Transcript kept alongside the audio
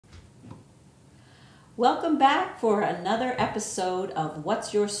Welcome back for another episode of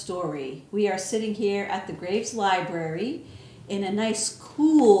What's Your Story? We are sitting here at the Graves Library in a nice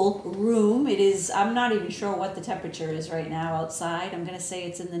cool room. It is, I'm not even sure what the temperature is right now outside. I'm going to say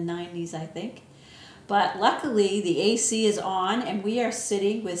it's in the 90s, I think. But luckily the AC is on and we are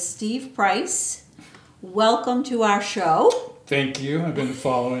sitting with Steve Price. Welcome to our show. Thank you. I've been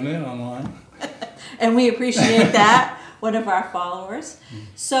following it online. And we appreciate that, one of our followers.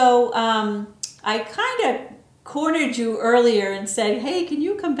 So I kind of cornered you earlier and said, hey, can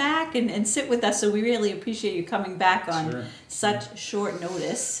you come back and sit with us? So we really appreciate you coming back on such short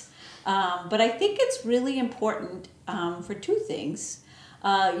notice. But I think it's really important for two things.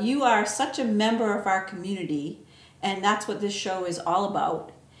 You are such a member of our community, and that's what this show is all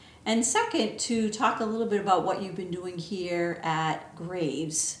about. And second, to talk a little bit about what you've been doing here at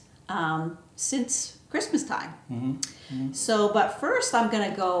Graves since Christmas time. So, but first I'm going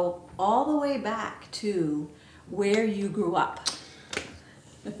to go all the way back to where you grew up.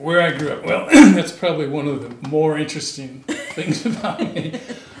 Where I grew up? Well, that's probably one of the more interesting things about me.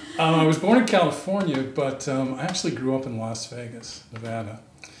 I was born in California, but I actually grew up in Las Vegas, Nevada.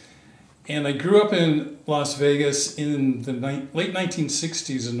 And I grew up in Las Vegas in the late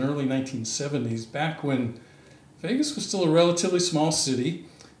 1960s and early 1970s, back when Vegas was still a relatively small city,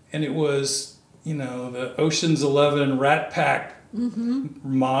 and it was, you know, the Ocean's 11 Rat Pack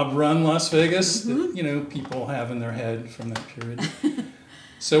mob-run Las Vegas that, you know, people have in their head from that period.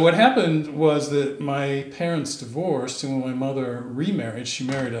 So what happened was that my parents divorced, and when my mother remarried, she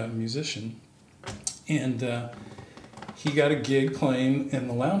married a musician, and he got a gig playing in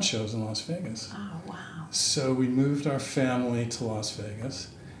the lounge shows in Las Vegas. Oh, wow. So we moved our family to Las Vegas,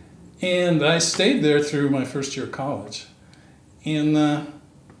 and I stayed there through my first year of college, and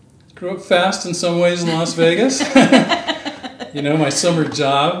grew up fast in some ways in Las Vegas. You know, my summer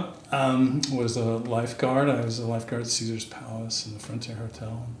job was a lifeguard. I was a lifeguard at Caesar's Palace and the Frontier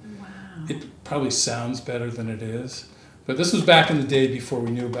Hotel. Wow. It probably sounds better than it is. But this was back in the day before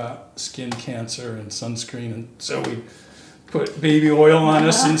we knew about skin cancer and sunscreen. And so we put baby oil on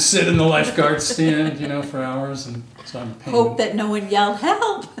us and sit in the lifeguard stand, you know, for hours. And so I'm painted. Hope that no one yelled,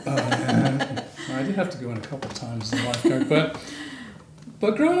 help! Yeah. I did have to go in a couple of times as a lifeguard.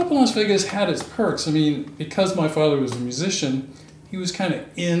 But growing up in Las Vegas had its perks. I mean, because my father was a musician, he was kind of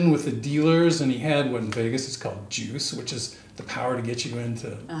in with the dealers, and he had what in Vegas is called juice, which is the power to get you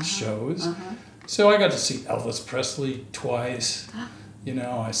into shows. So I got to see Elvis Presley twice. You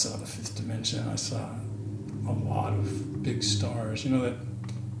know, I saw The Fifth Dimension. I saw a lot of big stars, you know, that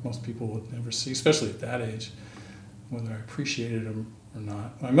most people would never see, especially at that age, whether I appreciated them or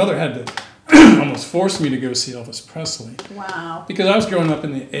not. My mother had to almost forced me to go see Elvis Presley. Wow. Because I was growing up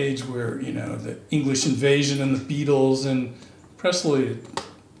in the age where, you know, the English Invasion and the Beatles and Presley,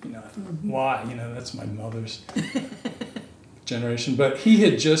 you know, why? You know, that's my mother's generation. But he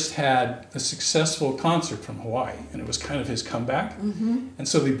had just had a successful concert from Hawaii, and it was kind of his comeback. And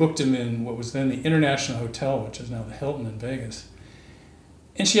so they booked him in what was then the International Hotel, which is now the Hilton in Vegas.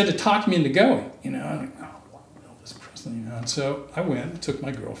 And she had to talk me into going, you know. I'm like, oh, Elvis Presley, you know. And so I went, took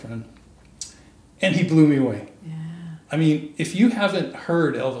my girlfriend. And he blew me away. Yeah. I mean, if you haven't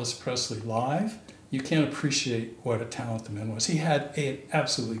heard Elvis Presley live, you can't appreciate what a talent the man was. He had an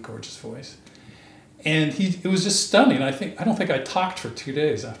absolutely gorgeous voice. And it was just stunning. I don't think I talked for 2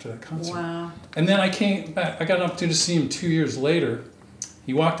 days after that concert. Wow. And then I came back. I got an opportunity to see him 2 years later.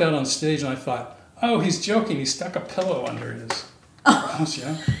 He walked out on stage, and I thought, oh, he's joking. He stuck a pillow under his house, you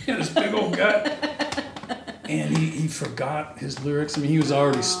know? He had this big old gut. And he forgot his lyrics. I mean, he was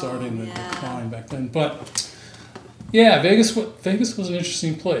already starting to decline back then. But, yeah, Vegas was an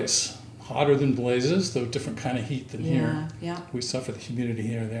interesting place. Hotter than blazes, though different kind of heat than here. Yeah. We suffer the humidity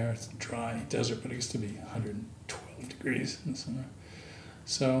here. There, it's dry desert, but it used to be 112 degrees in the summer.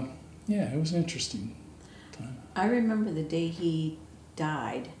 So, yeah, it was an interesting time. I remember the day he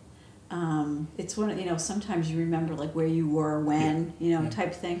died. It's one of, you know, sometimes you remember like where you were, when, you know,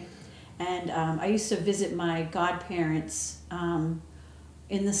 type thing. And I used to visit my godparents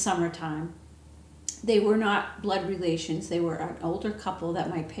in the summertime. They were not blood relations. They were an older couple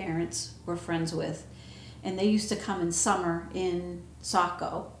that my parents were friends with. And they used to come in summer in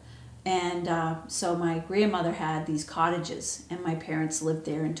Saco. And so my grandmother had these cottages, and my parents lived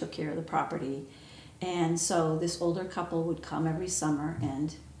there and took care of the property. And so this older couple would come every summer,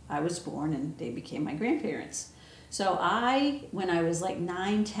 and I was born, and they became my grandparents. So when I was like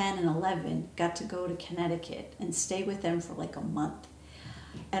 9, 10, and 11, got to go to Connecticut and stay with them for like a month.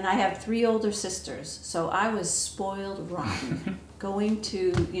 And I have 3 older sisters, so I was spoiled rotten going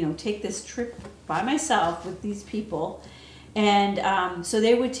to, you know, take this trip by myself with these people. And so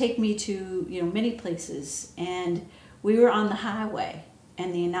they would take me to, many places. And we were on the highway,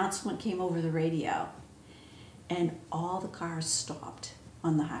 and the announcement came over the radio, and all the cars stopped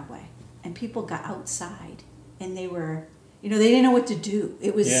on the highway, and people got outside, and they were, they didn't know what to do.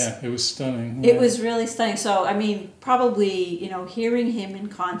 It was stunning. It was really stunning. So I mean, probably hearing him in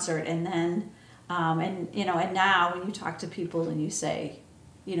concert, and then and now when you talk to people and you say,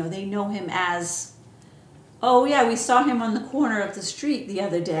 they know him as, oh yeah, we saw him on the corner of the street the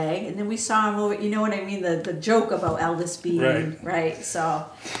other day, and then we saw him over. You know what I mean? The joke about Elvis being right. So,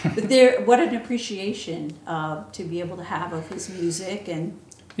 but what an appreciation to be able to have of his music. And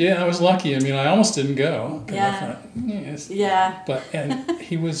yeah, I was lucky. I mean, I almost didn't go. Yeah. I thought, yes. Yeah. But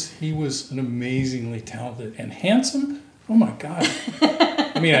he was an amazingly talented and handsome. Oh my God.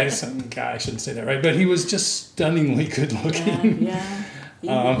 I mean, I shouldn't say that, right? But he was just stunningly good looking. Yeah. He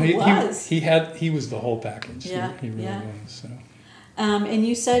was the whole package. Yeah, he really was. So. And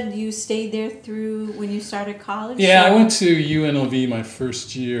you said you stayed there through when you started college? Yeah, I went to UNLV my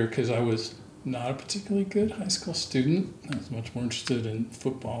first year because I was not a particularly good high school student. I was much more interested in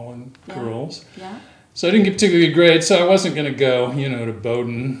football and girls. Yeah. So I didn't get particularly good grades, so I wasn't going to go, to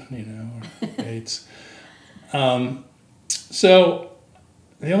Bowdoin, or Bates. So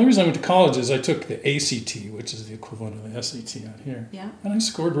the only reason I went to college is I took the ACT, which is the equivalent of the SAT out here. Yeah. And I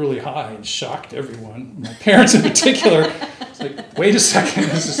scored really high and shocked everyone, my parents in particular. It's like, wait a second,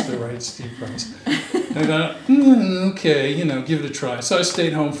 is this the right Steve Price? And I thought, okay, give it a try. So I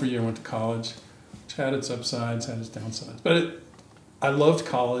stayed home for a year, went to college, which had its upsides, had its downsides. But I loved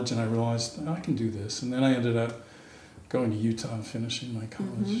college, and I realized, I can do this. And then I ended up going to Utah and finishing my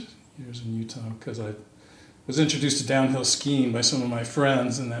college years in Utah because I was introduced to downhill skiing by some of my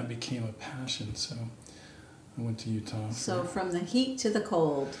friends, and that became a passion. So I went to Utah. So from the heat to the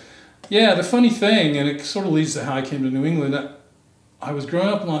cold. Yeah, the funny thing, and it sort of leads to how I came to New England, I was growing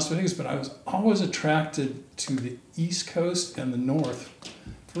up in Las Vegas, but I was always attracted to the East Coast and the North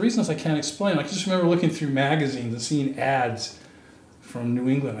for reasons I can't explain. I just remember looking through magazines and seeing ads from New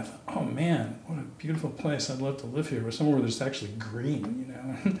England. I thought, oh man, what a beautiful place. I'd love to live here, or somewhere where there's actually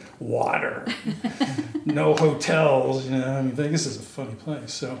green, water, no hotels, I mean, Vegas is a funny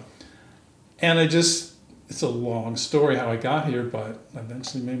place. So, and it's a long story how I got here, but I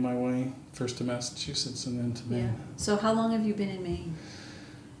eventually made my way first to Massachusetts and then to Maine. Yeah. So how long have you been in Maine?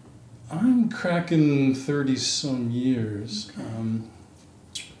 I'm cracking 30-some years.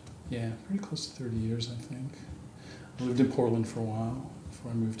 Okay. Pretty close to 30 years, I think. I lived in Portland for a while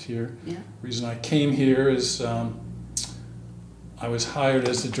before I moved here. Yeah. The reason I came here is I was hired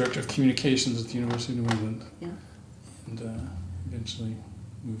as the Director of Communications at the University of New England. Yeah. And eventually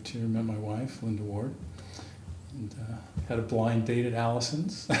moved here and met my wife, Linda Ward. And had a blind date at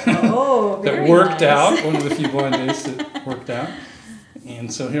Allison's. Oh, very that worked nice. out, one of the few blind dates that worked out.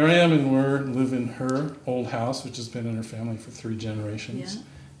 And so here I am, and we live in her old house, which has been in her family for 3 generations. Yeah.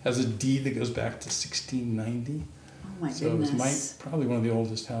 Has a deed that goes back to 1690. Oh my So goodness. it's probably one of the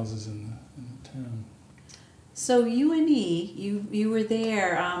oldest houses in the town. So UNE, you were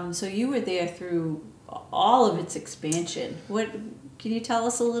there. So you were there through all of its expansion. Can you tell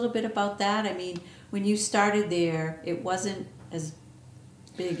us a little bit about that? I mean, when you started there, it wasn't as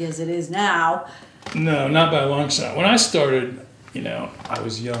big as it is now. No, not by a long shot. When I started, I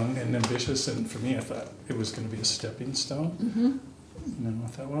was young and ambitious, and for me, I thought it was going to be a stepping stone. Mm-hmm. I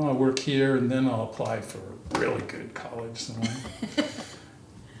thought, well, I'll work here, and then I'll apply for a really good college somewhere.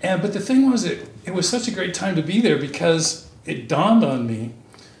 But the thing was, it was such a great time to be there because it dawned on me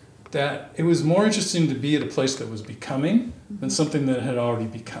that it was more interesting to be at a place that was becoming than something that had already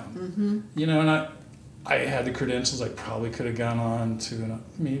become. Mm-hmm. And I had the credentials. I probably could have gone on to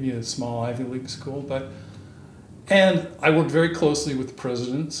maybe a small Ivy League school, and I worked very closely with the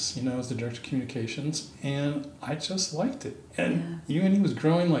presidents, as the Director of Communications, and I just liked it. And UNE was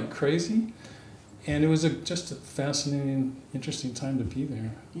growing like crazy, and it was just a fascinating, interesting time to be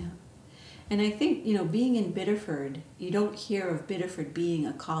there. Yeah. And I think, being in Biddeford, you don't hear of Biddeford being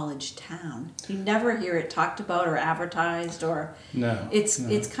a college town. You never hear it talked about or advertised, or no. It's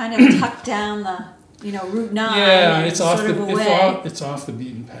kind of tucked down the Route 9. Yeah, it's off it's off the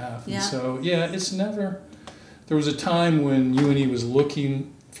beaten path. Yeah. And so it's never. There was a time when UNE was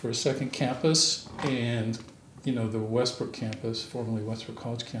looking for a second campus, and the Westbrook campus, formerly Westbrook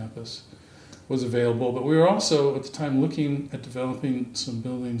College campus, was available. But we were also at the time looking at developing some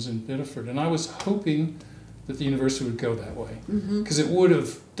buildings in Biddeford, and I was hoping that the university would go that way, because it would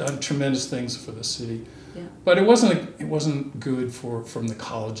have done tremendous things for the city. Yeah. But it wasn't good from the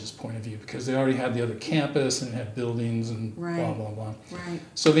college's point of view, because they already had the other campus and it had buildings and blah blah blah. Right.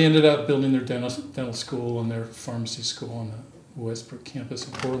 So they ended up building their dental school and their pharmacy school on the Westbrook campus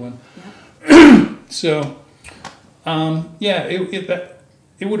in Portland. Yeah. So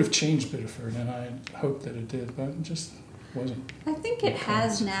it would have changed Biddeford, and I hoped that it did, but it just wasn't. I think it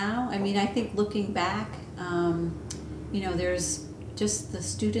has now. I mean, I think looking back, there's just the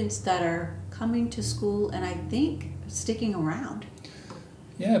students that are coming to school and I think sticking around.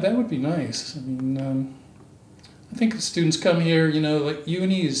 Yeah, that would be nice. I mean, I think the students come here, like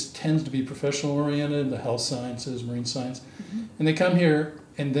UNE tends to be professional oriented, the health sciences, marine science, and they come here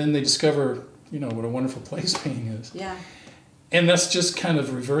and then they discover, what a wonderful place painting is. Yeah. And that's just kind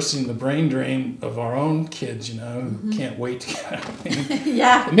of reversing the brain drain of our own kids, who can't wait to get out.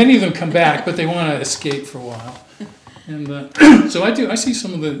 Yeah. Many of them come back, but they want to escape for a while. And so I see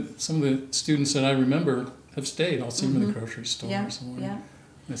some of the students that I remember have stayed. I'll see them in the grocery store or somewhere. Yeah.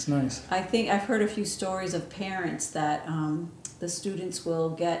 It's nice. I think I've heard a few stories of parents that the students will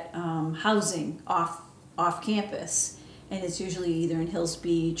get housing off campus, and it's usually either in Hills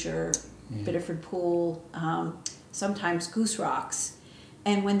Beach or Biddeford Pool, sometimes Goose Rocks.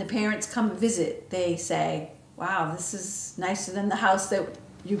 And when the parents come visit, they say, "Wow, this is nicer than the house that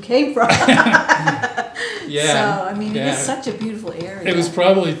you came from." Yeah. So I mean, it is such a beautiful area. It was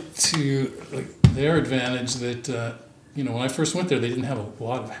probably to their advantage that when I first went there, they didn't have a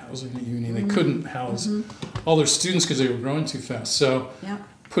lot of housing at UNE. They couldn't house all their students because they were growing too fast. So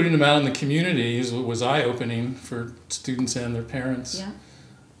putting them out in the community was eye-opening for students and their parents. Yeah.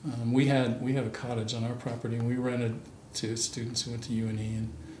 We have a cottage on our property, and we rented to students who went to UNE,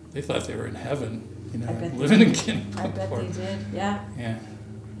 and they thought they were in heaven, living in Kennebunkport. I bet they did. Yeah. Yeah.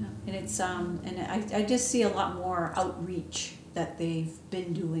 And it's and I just see a lot more outreach that they've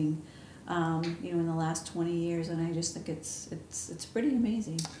been doing, in the last 20 years, and I just think it's pretty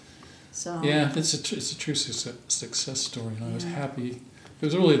amazing. So yeah, it's a true success story, and I was happy. It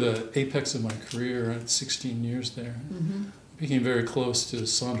was really the apex of my career. I had 16 years there. I became very close to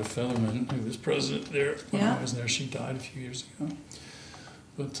Sandra Featherman, who was president there when I was there. She died a few years ago.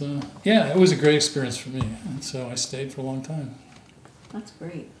 But it was a great experience for me, and so I stayed for a long time. That's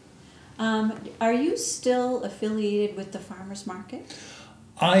great. Are you still affiliated with the farmers market?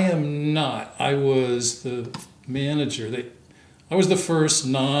 I am not. I was the manager. I was the first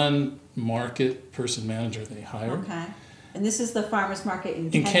non-market person manager they hired. Okay. And this is the farmers market in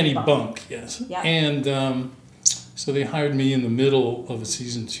Kennebunk, yes. Yeah. And so they hired me in the middle of a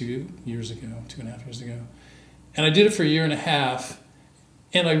season 2.5 years ago. And I did it for a year and a half.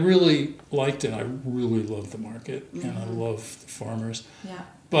 And I really liked it. I really loved the market, and I love the farmers. Yeah.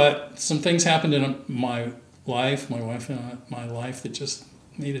 But some things happened in my life, my wife and my life, that just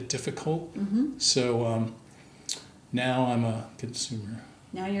made it difficult. So now I'm a consumer.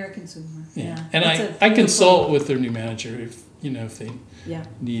 Now you're a consumer. Yeah. And I consult with their new manager if they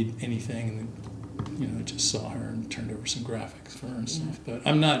need anything, and I just saw her and turned over some graphics for her and stuff. But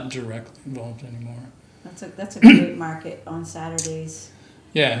I'm not directly involved anymore. That's a great market on Saturdays.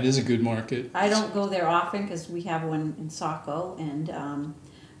 Yeah, it is a good market. I don't go there often because we have one in Saco, and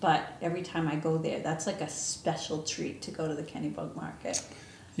but every time I go there, that's like a special treat to go to the Kennebunk market.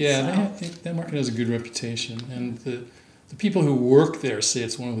 Yeah, that market has a good reputation, and the people who work there say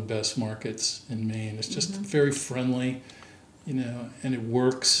it's one of the best markets in Maine. It's just very friendly, and it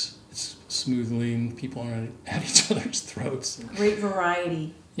works. It's smoothly, and people aren't at each other's throats. Great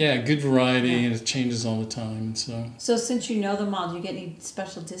variety. Yeah, good variety, and it changes all the time. And so since you know them all, do you get any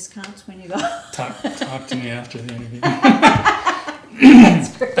special discounts when you go? Talk to me after the interview.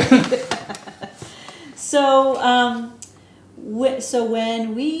 That's great. So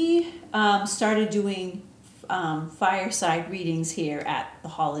when we started doing fireside readings here at the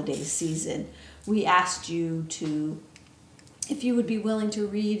holiday season, we asked you if you would be willing to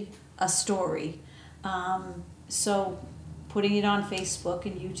read a story. So putting it on Facebook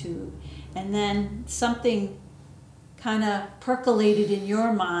and YouTube, and then something kind of percolated in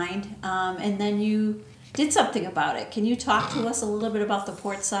your mind, and then you did something about it. Can you talk to us a little bit about the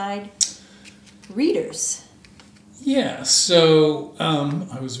Portside readers? Yeah, so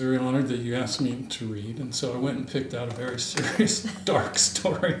I was very honored that you asked me to read, and so I went and picked out a very serious, dark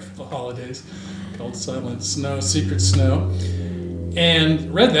story for the holidays called Silent Snow, Secret Snow,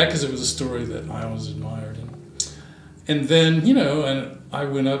 and read that because it was a story that I always admired. And then, and I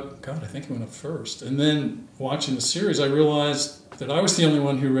went up, I think I went up first. And then watching the series, I realized that I was the only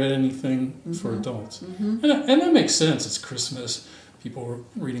one who read anything for adults. And that makes sense. It's Christmas. People were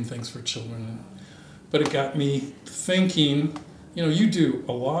reading things for children. but it got me thinking. You know, you do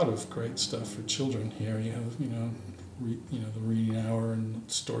a lot of great stuff for children here. You have, the reading hour and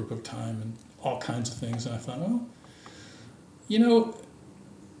storybook time and all kinds of things. And I thought, well,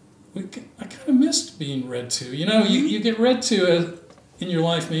 I kind of missed being read to. You get read to in your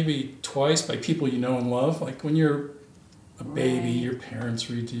life maybe twice by people you know and love. Like when you're a baby, Right. your parents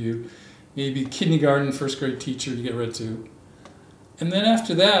read to you. Maybe kindergarten, first grade teacher you get read to. And then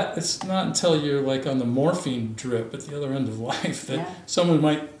after that, it's not until you're like on the morphine drip at the other end of life that someone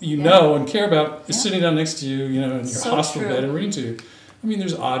and care about is sitting down next to you, in your hospital bed and reading to you. I mean,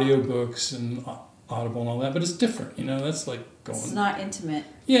 there's audiobooks and Audible and all that, but it's different, That's like going... It's not intimate.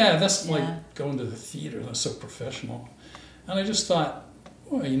 Yeah, that's like going to the theater. That's so professional. And I just thought,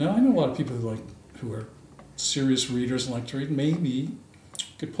 well, I know a lot of people who are serious readers and like to read. Maybe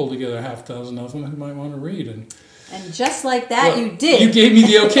could pull together a half dozen of them who might want to read. And just like that, you did. You gave me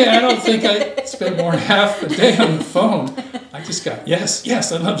the okay. I don't think I spent more than half a day on the phone. I just got, yes,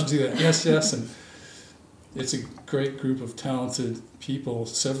 I'd love to do that. Yes. And it's a great group of talented people.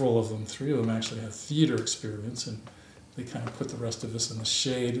 Several of them, 3 of them actually have theater experience, and they kind of put the rest of us in the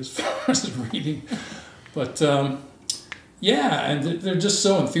shade as far as reading. But, and they're just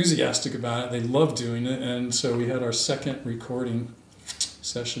so enthusiastic about it. They love doing it. And so we had our second recording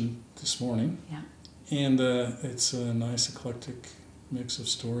session this morning. Yeah. And it's a nice eclectic mix of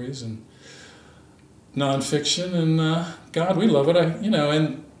stories and nonfiction, and God, we love it.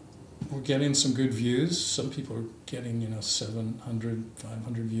 And we're getting some good views. Some people are getting 700,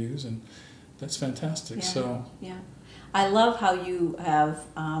 500 views, and that's fantastic. Yeah. So I love how you have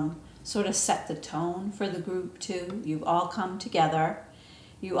sort of set the tone for the group too. You've all come together.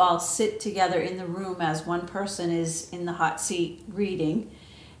 You all sit together in the room as one person is in the hot seat reading.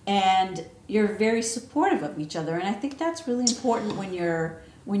 And you're very supportive of each other, and I think that's really important when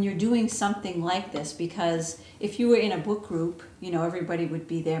you're doing something like this, because if you were in a book group, everybody would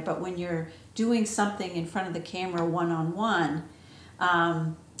be there, but when you're doing something in front of the camera one-on-one,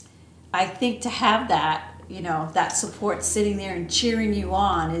 I think to have that, that support sitting there and cheering you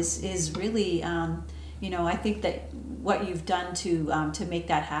on is really, I think that what you've done to make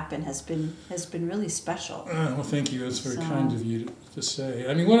that happen has been really special. Well, thank you. It's very kind of you to say.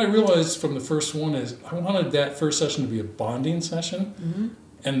 I mean, what I realized from the first one is I wanted that first session to be a bonding session,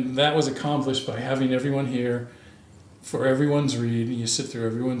 and that was accomplished by having everyone here for everyone's read. You sit through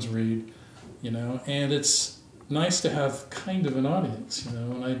everyone's read, and it's nice to have kind of an audience.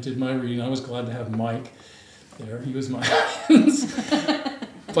 When I did my reading, I was glad to have Mike there. He was my audience,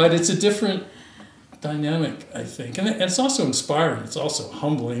 but it's a different dynamic, I think, and it's also inspiring. It's also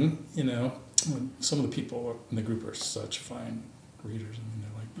humbling, when some of the people in the group are such fine readers. I mean,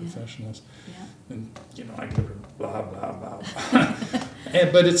 they're like professionals, and I give her blah blah blah,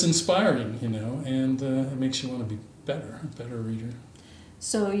 but it's inspiring, and it makes you want to be a better reader.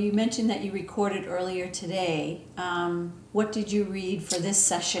 So you mentioned that you recorded earlier today. What did you read for this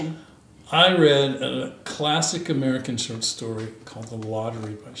session? I read a classic American short story called The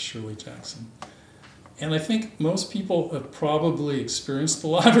Lottery by Shirley Jackson. And I think most people have probably experienced the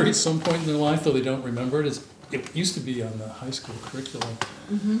lottery at some point in their life, though they don't remember it. It used to be on the high school curriculum.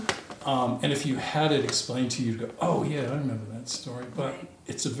 And if you had it explained to you, you'd go, oh, yeah, I remember that story. But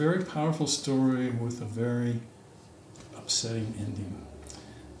it's a very powerful story with a very upsetting ending.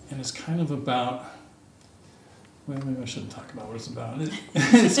 And it's kind of about, well, maybe I shouldn't talk about what it's about.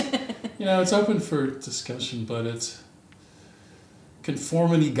 It's open for discussion, but it's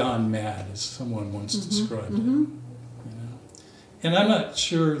conformity gone mad, as someone once described it. And I'm not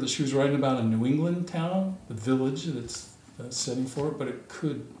sure that she was writing about a New England town, the village that's the setting for it, but it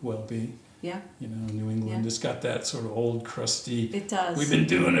could well be. Yeah. New England. It's got that sort of old, crusty, it does. We've been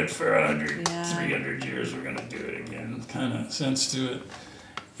doing it for 300 years, we're going to do it again kind of sense to it.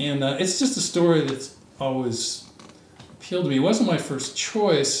 And it's just a story that's always appealed to me. It wasn't my first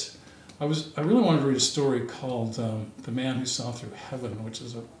choice. I really wanted to read a story called The Man Who Saw Through Heaven, which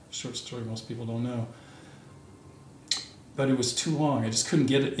is a short story most people don't know. But it was too long. I just couldn't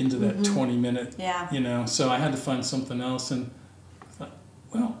get it into that 20-minute, so I had to find something else. And I thought,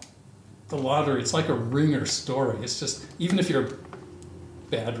 well, The Lottery, it's like a ringer story. It's just, even if you're a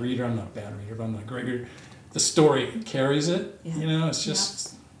bad reader, I'm not a bad reader, but I'm not a great reader, the story carries it. It's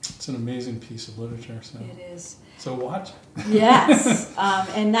just, it's an amazing piece of literature. So. It is. So watch. Yes,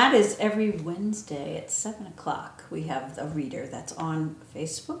 and that is every Wednesday at 7 o'clock. We have a reader that's on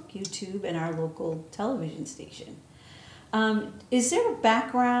Facebook, YouTube, and our local television station. Is there a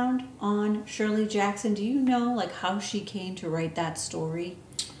background on Shirley Jackson? Do you know how she came to write that story?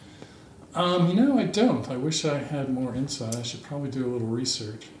 I don't. I wish I had more insight. I should probably do a little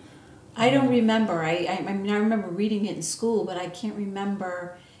research. I don't remember. I mean, I remember reading it in school, but I can't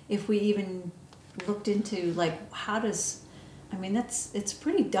remember if we even looked into, like, how does... I mean, it's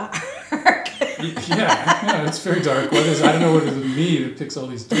pretty dark. Yeah, it's very dark. What is? I don't know what it is with me that picks all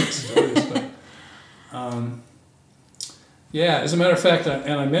these dark stories, but yeah. As a matter of fact,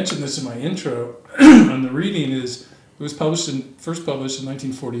 and I mentioned this in my intro on the reading, it was first published in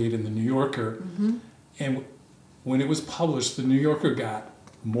 1948 in the New Yorker, and when it was published, the New Yorker got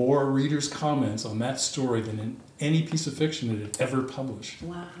more readers' comments on that story than in any piece of fiction it had ever published.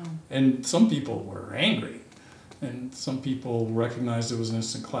 Wow. And some people were angry. And some people recognized it was an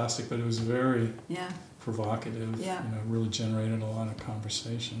instant classic, but it was very provocative. Yeah. You know, really generated a lot of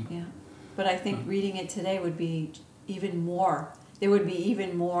conversation. Yeah. But I think reading it today would be even more. There would be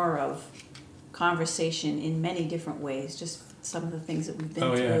even more of conversation in many different ways. Just some of the things that we've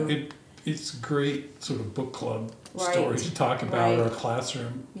been through. Yeah. It's a great sort of book club story to talk about, or a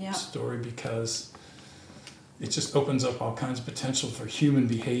classroom story, because it just opens up all kinds of potential for human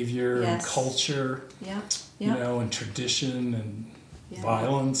behavior and culture. Yeah. You know, and tradition and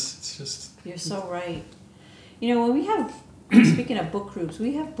violence. It's just... You're so right. You know, when we have, speaking of book groups,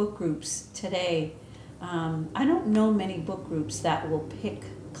 we have book groups today. I don't know many book groups that will pick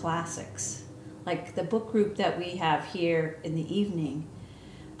classics. Like the book group that we have here in the evening,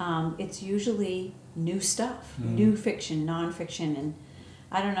 it's usually new stuff, new fiction, nonfiction, and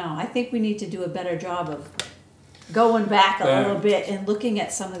I don't know. I think we need to do a better job of going back a little bit and looking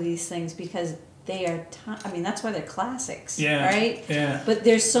at some of these things, because they are, I mean, that's why they're classics, right? Yeah. But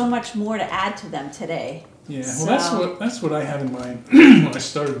there's so much more to add to them today. Yeah, well, that's what I had in mind when I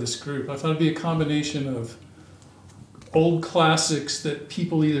started this group. I thought it'd be a combination of old classics that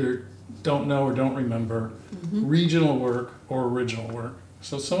people either don't know or don't remember, regional work or original work.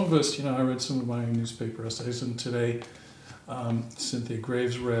 So some of us, you know, I read some of my newspaper essays, and today Cynthia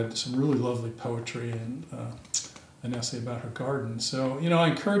Graves read some really lovely poetry and an essay about her garden. So, you know, I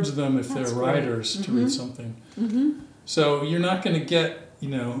encourage them, if they're writers, to read something. So you're not going to get, you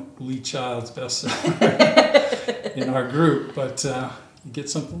know, Lee Child's bestseller in our group, but you get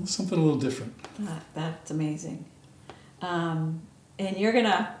something a little different. That's amazing. And you're going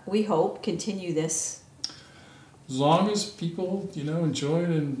to, we hope, continue this. As long as people, you know, enjoy it,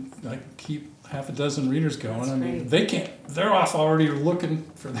 and I can keep half a dozen readers going. That's mean, they're off already looking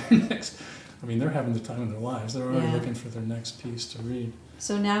for their next... I mean, they're having the time of their lives. They're already looking for their next piece to read.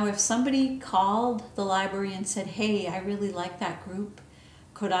 So now if somebody called the library and said, hey, I really like that group,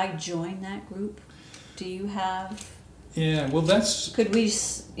 could I join that group? Do you have... Yeah, well, that's... Could we,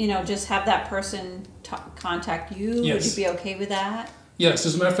 you know, just have that person contact you? Yes. Would you be okay with that? Yes,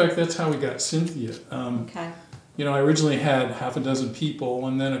 as a matter of fact, that's how we got Cynthia. Okay. You know, I originally had half a dozen people,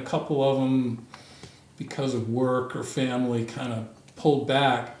 and then a couple of them, because of work or family, kind of pulled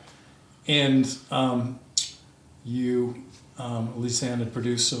back. And Lisanne had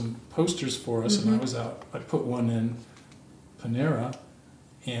produced some posters for us, and I was out. I put one in Panera,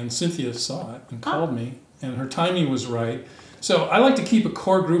 and Cynthia saw it and called me, and her timing was right. So I like to keep a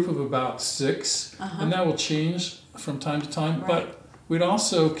core group of about 6, and that will change from time to time. Right. But we'd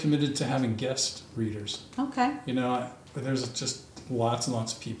also committed to having guest readers. Okay. You know, there's just lots and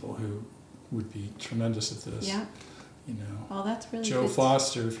lots of people who would be tremendous at this. Yeah. You know, well, that's really Joe good.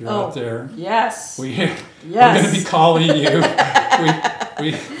 Foster, if you're out there. Yes. We're going to be calling you.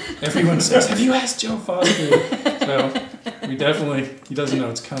 Everyone says, have you asked Joe Foster? So we definitely, he doesn't know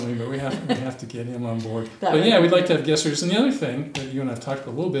it's coming, but we have to get him on board. But yeah, we'd like to have guest readers. And the other thing that you and I have talked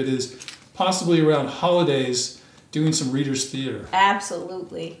about a little bit is possibly around holidays doing some readers' theater.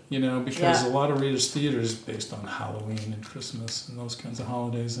 Absolutely. You know, because a lot of readers' theater is based on Halloween and Christmas and those kinds of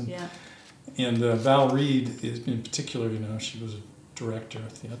holidays. And And Val Reed, in particular, you know, she was a director, a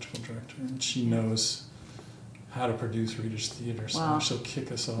theatrical director, and she knows how to produce readers' theater, so she'll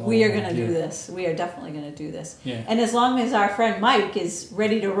kick us all. We are going to do this. We are definitely going to do this. Yeah. And as long as our friend Mike is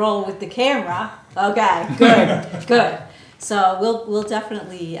ready to roll with the camera, okay, good, good. So we'll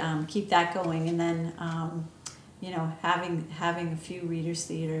definitely keep that going, and then you know, having a few readers'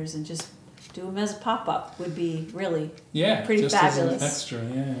 theaters and just do them as a pop-up would be really pretty just fabulous. As an extra,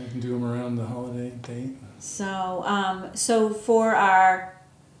 you can do them around the holiday date. So, so for our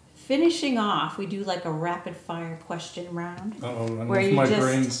finishing off, we do like a rapid-fire question round. Where you my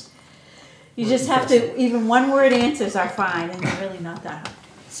brains. You just have to, even one-word answers are fine, and they're really not that hard.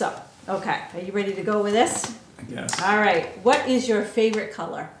 So, okay, are you ready to go with this? Yes. All right. What is your favorite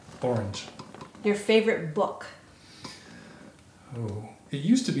color? Orange. Your favorite book? Oh. It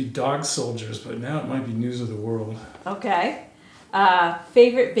used to be Dog Soldiers, but now it might be News of the World. Okay.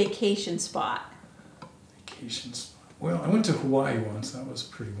 Favorite vacation spot? Vacation spot. Well, I went to Hawaii once. That was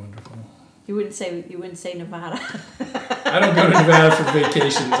pretty wonderful. You wouldn't say Nevada. I don't go to Nevada for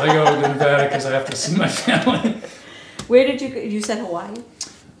vacations. I go to Nevada because I have to see my family. Where did you said Hawaii?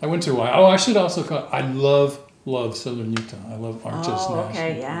 I went to Hawaii. Oh, I should also call. I love southern Utah. I love Arches National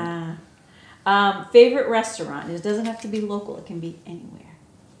okay, Park. yeah. Favorite restaurant? It doesn't have to be local. It can be anywhere.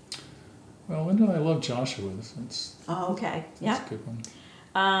 Well, when did I love Joshua's? Okay. That's Yeah. a good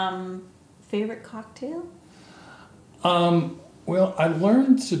one. Favorite cocktail? Well, I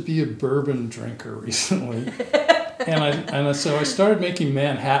learned to be a bourbon drinker recently, so I started making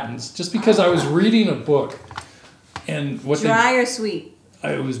Manhattans just because I was reading a book, and Dry or sweet?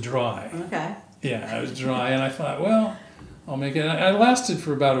 It was dry. Okay. Yeah, it was dry, and I thought, well, I'll make it. I lasted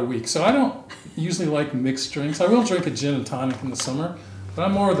for about a week, so I don't usually like mixed drinks. I will drink a gin and tonic in the summer, but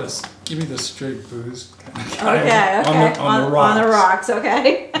I'm more of this, give me the straight booze kind of guy. Okay. On the rocks. On the rocks,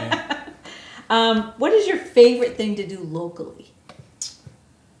 okay. Yeah. What is your favorite thing to do locally?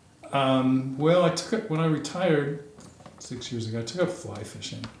 Well, when I retired 6 years ago, I took up fly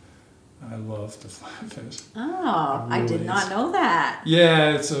fishing. I love to fly fish. Oh, I did not know that.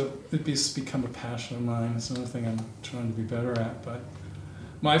 Yeah, it's become a passion of mine. It's another thing I'm trying to be better at. But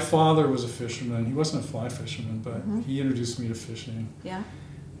my father was a fisherman. He wasn't a fly fisherman, but he introduced me to fishing. Yeah.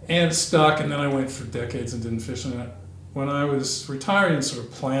 And it stuck, and then I went for decades and didn't fish. And when I was retiring and sort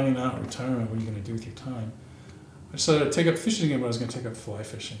of planning out retirement, what are you going to do with your time? I decided to take up fishing again, but I was going to take up fly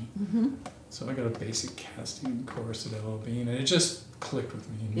fishing. Mm-hmm. So I got a basic casting course at LL Bean, and it just clicked with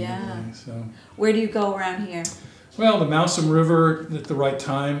me immediately. Yeah. So, where do you go around here? well, the Mousom River at the right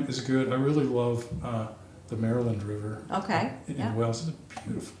time is good. I really love the Maryland River. Okay. In Wells. It's a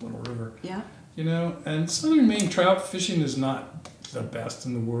beautiful little river. Yeah. You know, and southern Maine trout fishing is not the best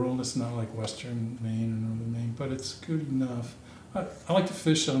in the world. It's not like western Maine or northern Maine, but it's good enough. I like to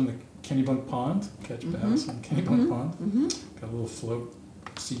fish on the Kennebunk Pond, catch bass on Kennebunk Pond. Got a little float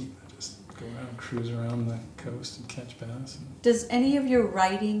seat. I just go around, cruise around the coast and catch bass. Does any of your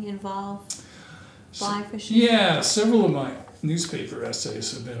writing involve fly fishing? Yeah, several of my newspaper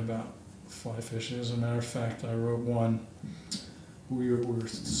essays have been about fly fishing. As a matter of fact, I wrote one. We were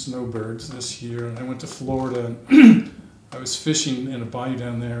snowbirds this year, and I went to Florida. And I was fishing in a bayou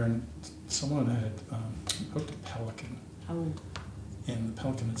down there, and someone had hooked a pelican. Oh. And the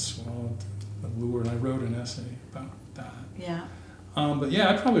pelican had swallowed the lure, and I wrote an essay about that. Yeah. But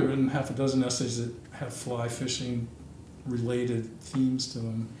yeah, I've probably written half a dozen essays that have fly fishing related themes to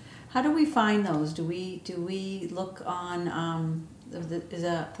them. How do we find those? Do we look on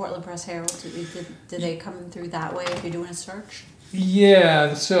the Portland Press Herald? Do they come through that way if you're doing a search?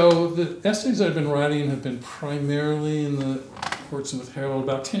 Yeah, so the essays I've been writing have been primarily in the Portsmouth Herald.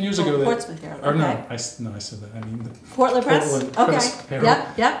 About 10 years ago, Portsmouth Herald. Or okay. I said that. I mean the Portland Press. Press Herald.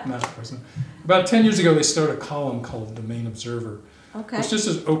 Yep. Not Portsmouth. About 10 years ago, they started a column called The Maine Observer. Okay. It's just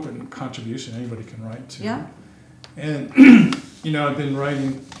an open contribution anybody can write to. Yeah. And you know, I've been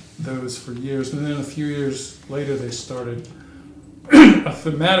writing those for years, and then a few years later, they started a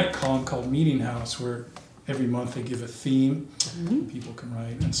thematic column called Meeting House, where every month they give a theme people can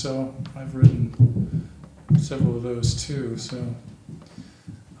write. And so I've written several of those too. So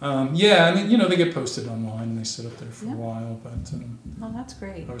yeah, I mean, you know, they get posted online and they sit up there for a while. But oh, that's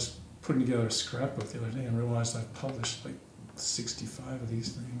great. I was putting together a scrapbook the other day and realized I've published like 65 of these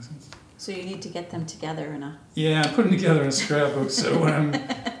things. So you need to get them together in a... Yeah, I'm putting together a scrapbook so when I'm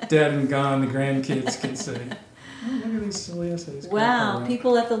dead and gone, the grandkids can say, oh, look at these silly essays. Well,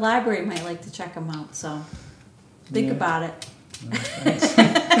 people at the library might like to check them out, so think about it. No, thanks.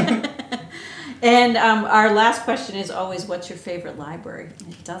 And our last question is always, what's your favorite library?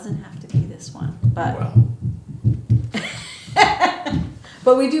 It doesn't have to be this one, but... Well.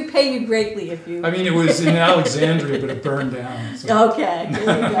 But we do pay you greatly if you... I mean, it was in Alexandria, but it burned down. So. Okay, there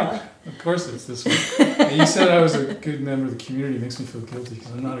you go. Of course it's this one. And you said I was a good member of the community. It makes me feel guilty because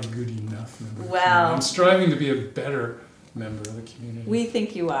I'm not a good enough member of the community. I'm striving to be a better member of the community. We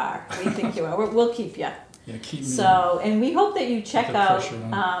think you are. We think you are. We'll keep you. Yeah, keep me. So, and we hope that you check out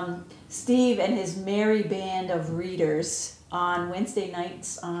Steve and his merry band of readers on Wednesday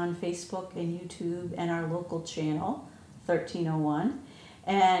nights on Facebook and YouTube and our local channel, 1301.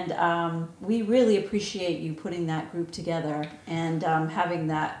 And we really appreciate you putting that group together and having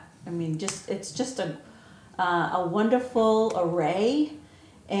that. I mean, it's just a wonderful array,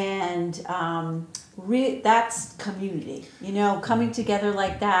 and that's community. You know, coming together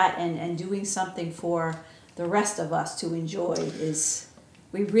like that and doing something for the rest of us to enjoy is.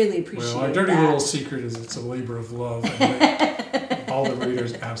 We really appreciate that. Well, our dirty little secret is it's a labor of love. And all the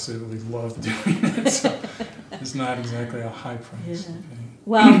readers absolutely love doing it. So it's not exactly a high price to pay.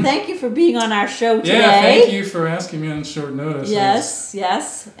 Well, thank you for being on our show today. Yeah, thank you for asking me on short notice.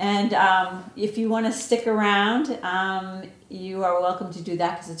 Yes. And if you want to stick around, you are welcome to do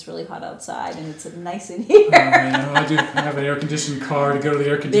that because it's really hot outside and it's nice in here. I do have an air-conditioned car to go to the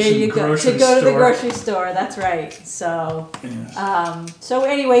air-conditioned grocery store. To go to the grocery store, that's right. So, so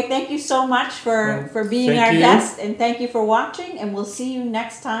anyway, thank you so much for being our guest, and thank you for watching, and we'll see you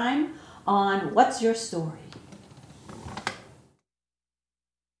next time on What's Your Story?